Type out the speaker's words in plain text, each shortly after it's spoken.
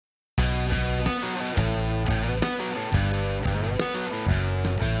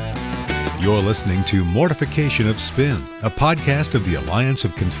You're listening to Mortification of Spin, a podcast of the Alliance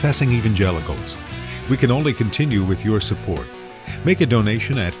of Confessing Evangelicals. We can only continue with your support. Make a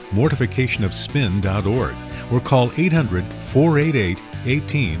donation at mortificationofspin.org or call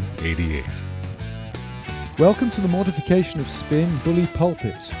 800-488-1888. Welcome to the Mortification of Spin Bully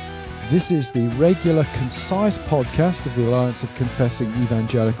Pulpit. This is the regular, concise podcast of the Alliance of Confessing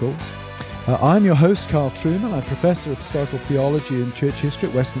Evangelicals. I'm your host, Carl Trueman. I'm Professor of Historical Theology and Church History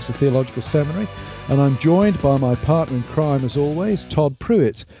at Westminster Theological Seminary, and I'm joined by my partner in crime, as always, Todd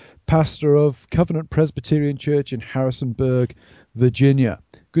Pruitt, pastor of Covenant Presbyterian Church in Harrisonburg, Virginia.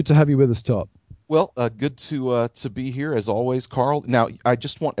 Good to have you with us, Todd. Well, good to be here, as always, Carl. Now, I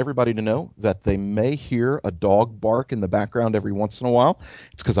just want everybody to know that they may hear a dog bark in the background every once in a while.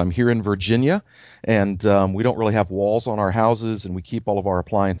 It's because I'm here in Virginia, and we don't really have walls on our houses, and we keep all of our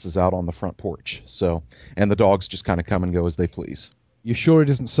appliances out on the front porch. So, and the dogs just kind of come and go as they please. You sure it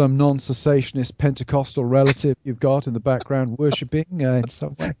isn't some non-cessationist Pentecostal relative you've got in the background worshiping in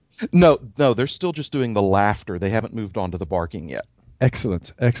some way? No, they're still just doing the laughter. They haven't moved on to the barking yet.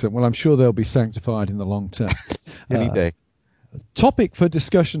 Excellent. Well, I'm sure they'll be sanctified in the long term. Any day. Topic for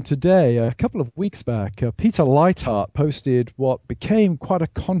discussion today. A couple of weeks back, Peter Leithart posted what became quite a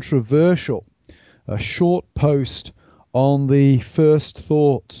controversial short post on the First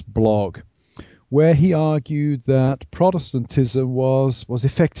Thoughts blog, where he argued that Protestantism was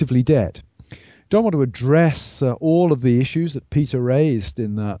effectively dead. Don't want to address all of the issues that Peter raised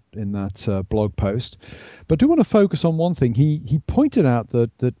in that blog post, but do want to focus on one thing. He pointed out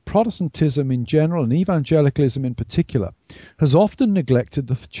that Protestantism in general and evangelicalism in particular has often neglected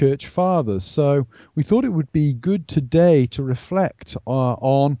the church fathers. So we thought it would be good today to reflect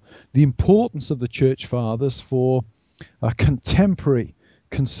on the importance of the church fathers for contemporary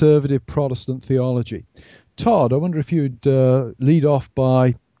conservative Protestant theology. Todd, I wonder if you'd lead off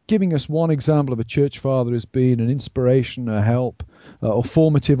by giving us one example of a church father as being an inspiration, a help, or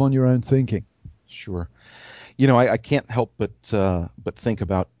formative on your own thinking. Sure. You know, I can't help but think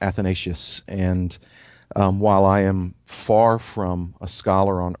about Athanasius, and while I am far from a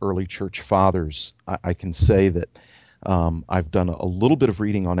scholar on early church fathers, I can say that I've done a little bit of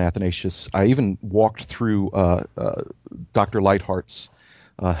reading on Athanasius. I even walked through Dr. Leithart's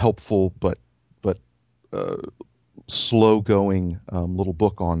helpful but slow-going little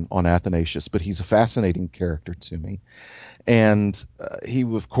book on Athanasius, but he's a fascinating character to me. And he,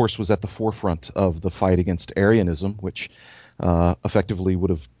 of course, was at the forefront of the fight against Arianism, which effectively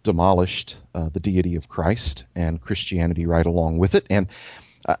would have demolished the deity of Christ and Christianity right along with it. And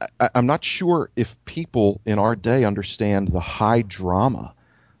I'm not sure if people in our day understand the high drama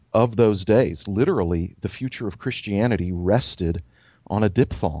of those days. Literally, the future of Christianity rested on a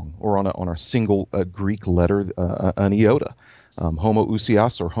diphthong, or on a single Greek letter, an iota.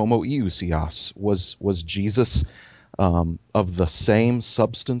 Homoousios or homoiousios. Was Jesus of the same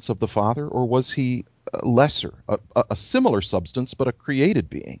substance of the Father, or was he lesser, a similar substance, but a created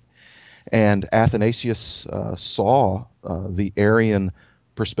being? And Athanasius saw the Arian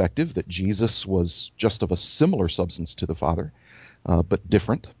perspective that Jesus was just of a similar substance to the Father, but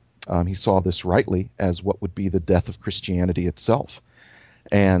different. He saw this rightly as what would be the death of Christianity itself.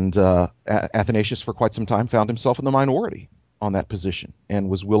 And Athanasius, for quite some time, found himself in the minority on that position and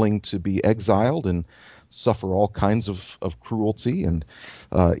was willing to be exiled and suffer all kinds of cruelty, and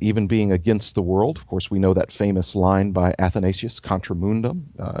even being against the world. Of course, we know that famous line by Athanasius, contra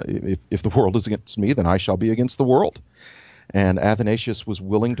mundum, if the world is against me, then I shall be against the world. And Athanasius was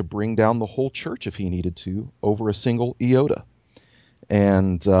willing to bring down the whole church if he needed to over a single iota.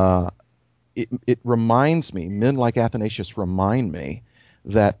 And it reminds me, men like Athanasius remind me,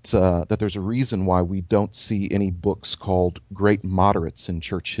 that there's a reason why we don't see any books called Great Moderates in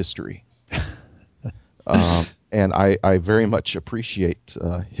church history. And I very much appreciate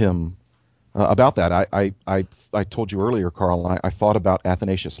him about that. I told you earlier, Carl, I thought about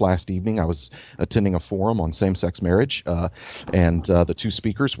Athanasius last evening. I was attending a forum on same-sex marriage, and the two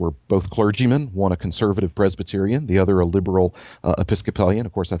speakers were both clergymen, one a conservative Presbyterian, the other a liberal Episcopalian.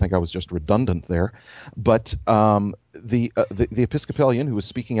 Of course, I think I was just redundant there. But the Episcopalian who was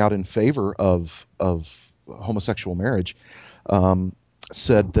speaking out in favor of homosexual marriage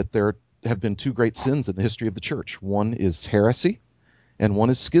said that there have been two great sins in the history of the church. One is heresy, and one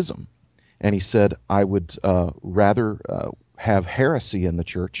is schism. And he said, I would rather have heresy in the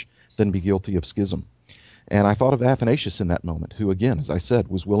church than be guilty of schism. And I thought of Athanasius in that moment, who, again, as I said,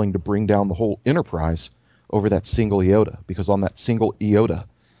 was willing to bring down the whole enterprise over that single iota, because on that single iota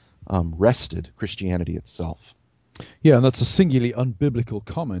rested Christianity itself. Yeah, and that's a singularly unbiblical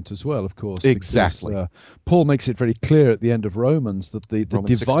comment as well, of course. Exactly. Because, Paul makes it very clear at the end of Romans that the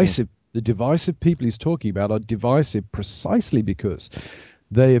divisive The divisive people he's talking about are divisive precisely because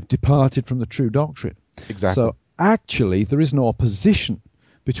they have departed from the true doctrine. Exactly. So actually, there is no opposition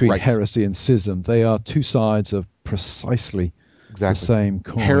between Right. heresy and schism. They are two sides of precisely the same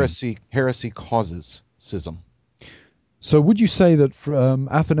coin. Heresy causes schism. So would you say that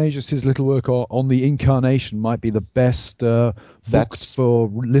Athanasius' little work on the Incarnation might be the best books for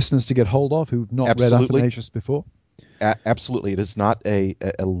listeners to get hold of who've not read Athanasius before? Absolutely. It is not a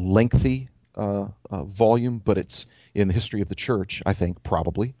lengthy volume, but it's, in the history of the church, I think,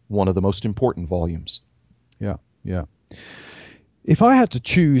 probably one of the most important volumes. Yeah. If I had to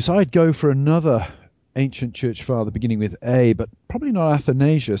choose, I'd go for another ancient church father beginning with A, but probably not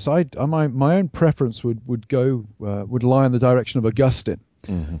Athanasius. My own preference would lie in the direction of Augustine.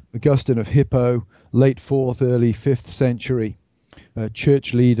 Mm-hmm. Augustine of Hippo, late 4th, early 5th century,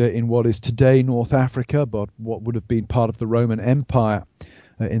 church leader in what is today North Africa, but what would have been part of the Roman Empire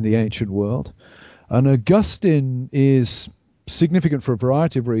in the ancient world. And Augustine is significant for a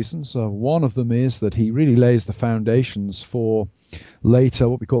variety of reasons. One of them is that he really lays the foundations for later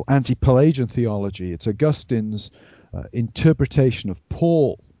what we call anti-Pelagian theology. It's Augustine's interpretation of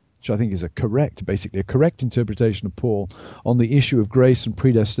Paul, which I think is a correct interpretation of Paul on the issue of grace and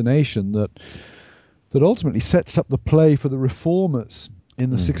predestination that ultimately sets up the play for the reformers in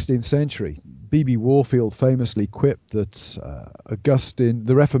the 16th century. B.B. Warfield famously quipped that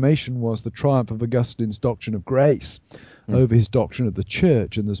the Reformation was the triumph of Augustine's doctrine of grace over his doctrine of the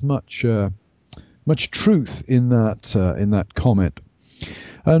church, and there's much truth in that comment.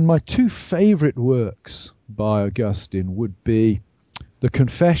 And my two favorite works by Augustine would be the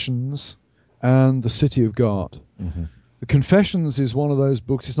Confessions and the City of God. Mm-hmm. The Confessions is one of those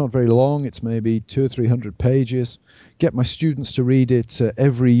books. It's not very long. It's maybe 200 or 300 pages. Get my students to read it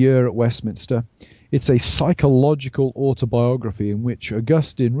every year at Westminster. It's a psychological autobiography in which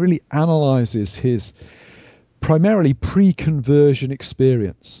Augustine really analyzes his primarily pre-conversion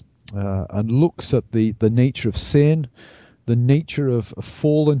experience and looks at the nature of sin, the nature of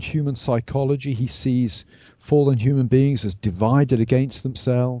fallen human psychology. He sees fallen human beings as divided against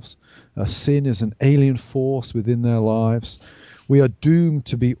themselves. Sin is an alien force within their lives. We are doomed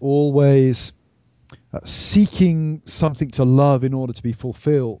to be always seeking something to love in order to be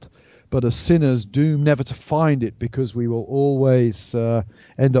fulfilled, but as sinners doomed never to find it because we will always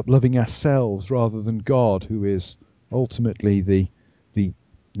end up loving ourselves rather than God, who is ultimately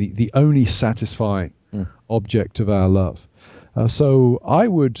the only satisfying object of our love. So I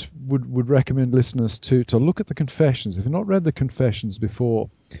would recommend listeners to look at the Confessions. If you've not read the Confessions before,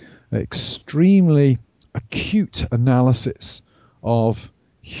 extremely acute analysis of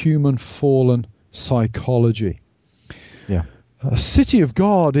human fallen psychology. Yeah. City of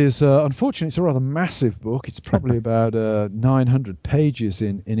God is, unfortunately, it's a rather massive book. It's probably about 900 pages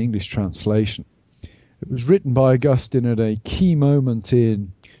in English translation. It was written by Augustine at a key moment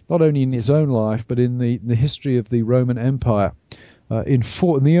not only in his own life, but in the history of the Roman Empire. In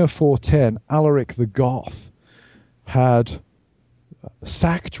the year 410, Alaric the Goth had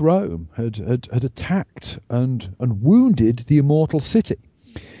sacked Rome, had attacked and wounded the immortal city.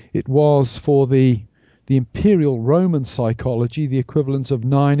 It was for the imperial Roman psychology the equivalent of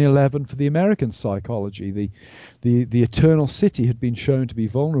 9/11 for the American psychology. The eternal city had been shown to be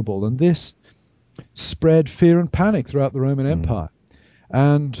vulnerable, and this spread fear and panic throughout the Roman Empire.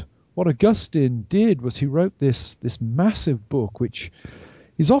 And what Augustine did was he wrote this massive book, which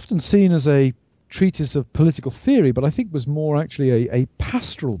is often seen as a treatise of political theory, but I think was more actually a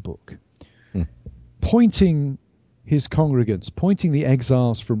pastoral book, pointing his congregants, pointing the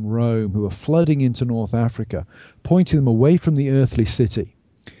exiles from Rome who are flooding into North Africa, pointing them away from the earthly city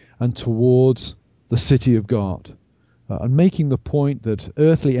and towards the city of God, and making the point that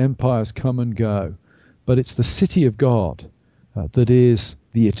earthly empires come and go, but it's the city of God that is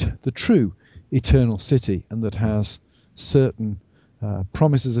the true eternal city, and that has certain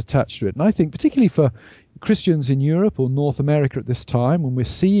promises attached to it. And I think particularly for Christians in Europe or North America at this time, when we're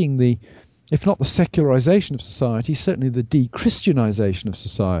seeing if not the secularization of society, certainly the de-Christianization of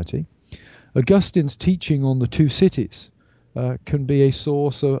society, Augustine's teaching on the two cities can be a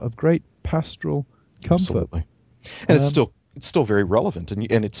source of great pastoral comfort. Absolutely. And it's still very relevant,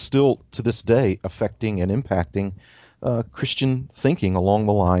 and it's still to this day affecting and impacting Christian thinking along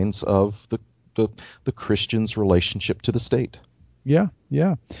the lines of the Christian's relationship to the state. Yeah.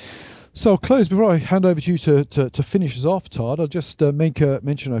 So I'll close before I hand over to you to finish us off, Todd. I'll just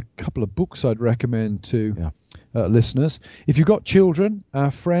mention a couple of books I'd recommend to listeners. If you've got children,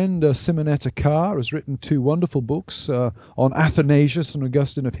 our friend Simonetta Carr has written two wonderful books on Athanasius and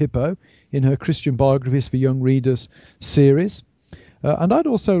Augustine of Hippo in her Christian Biographies for Young Readers series. And I'd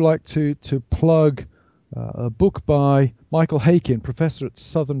also like to plug a book by Michael Haykin, professor at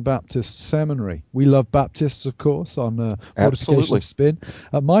Southern Baptist Seminary. We love Baptists, of course, on Mortification of Spin.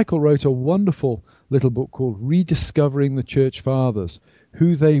 Michael wrote a wonderful little book called Rediscovering the Church Fathers,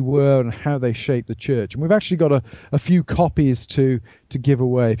 who they were and how they shaped the church. And we've actually got a few copies to give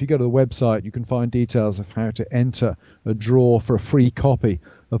away. If you go to the website, you can find details of how to enter a draw for a free copy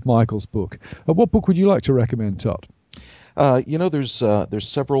of Michael's book. What book would you like to recommend, Todd? There's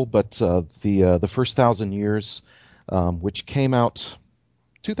several, but the First 1,000 Years, which came out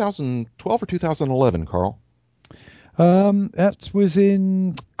 2012 or 2011, Carl? That was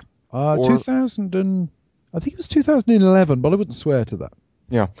in 2000 and I think it was 2011, but I wouldn't swear to that.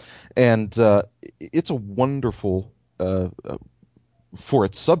 Yeah, and it's a wonderful, for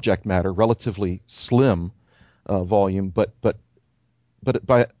its subject matter, relatively slim volume, but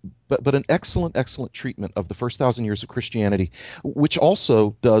an excellent treatment of the first 1,000 years of Christianity, which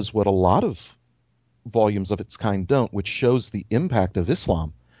also does what a lot of volumes of its kind don't, which shows the impact of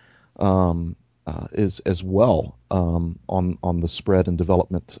Islam is as well on the spread and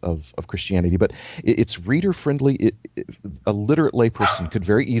development of Christianity. But it's reader friendly. A literate layperson could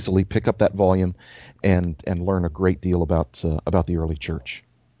very easily pick up that volume and learn a great deal about the early church.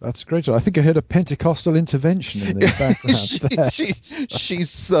 That's great. I think I heard a Pentecostal intervention in the background.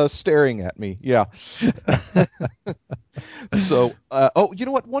 She's staring at me. Yeah. So, you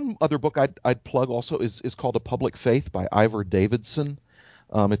know what? One other book I'd plug also is called A Public Faith by Ivor Davidson.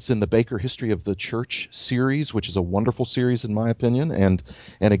 It's in the Baker History of the Church series, which is a wonderful series in my opinion. And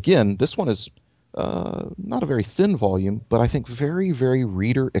again, this one is not a very thin volume, but I think very, very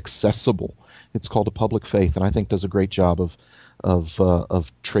reader accessible. It's called A Public Faith, and I think does a great job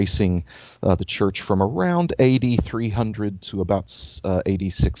of tracing the church from around AD 300 to about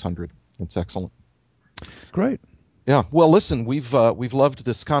AD 600. It's excellent. Great. Yeah. Well, listen, we've loved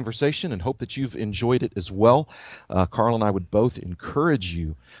this conversation and hope that you've enjoyed it as well. Carl and I would both encourage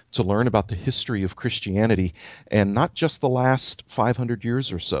you to learn about the history of Christianity, and not just the last 500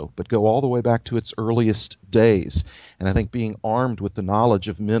 years or so, but go all the way back to its earliest days. And I think being armed with the knowledge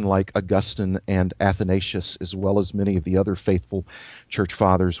of men like Augustine and Athanasius, as well as many of the other faithful church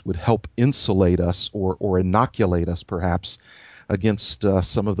fathers, would help insulate us or inoculate us perhaps against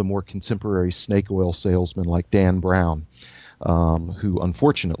some of the more contemporary snake oil salesmen like Dan Brown, who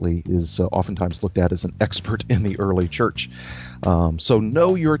unfortunately is oftentimes looked at as an expert in the early church. So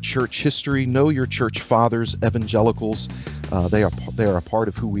know your church history, know your church fathers, evangelicals. They are a part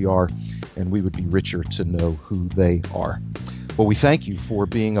of who we are, and we would be richer to know who they are. Well, we thank you for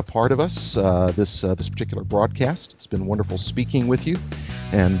being a part of us, this particular broadcast. It's been wonderful speaking with you,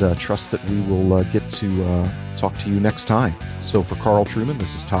 and trust that we will get to talk to you next time. So for Carl Trueman,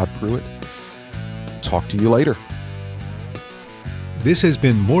 this is Todd Pruitt. Talk to you later. This has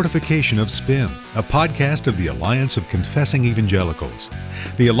been Mortification of Spin, a podcast of the Alliance of Confessing Evangelicals.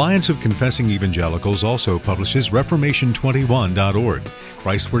 The Alliance of Confessing Evangelicals also publishes Reformation21.org,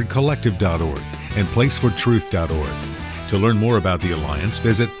 ChristwordCollective.org, and PlaceForTruth.org. To learn more about the Alliance,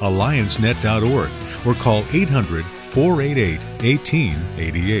 visit alliancenet.org or call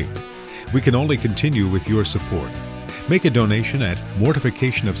 800-488-1888. We can only continue with your support. Make a donation at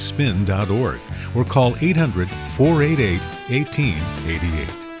mortificationofspin.org or call 800-488-1888.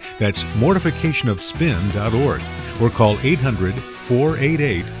 That's mortificationofspin.org or call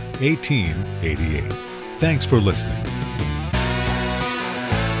 800-488-1888. Thanks for listening.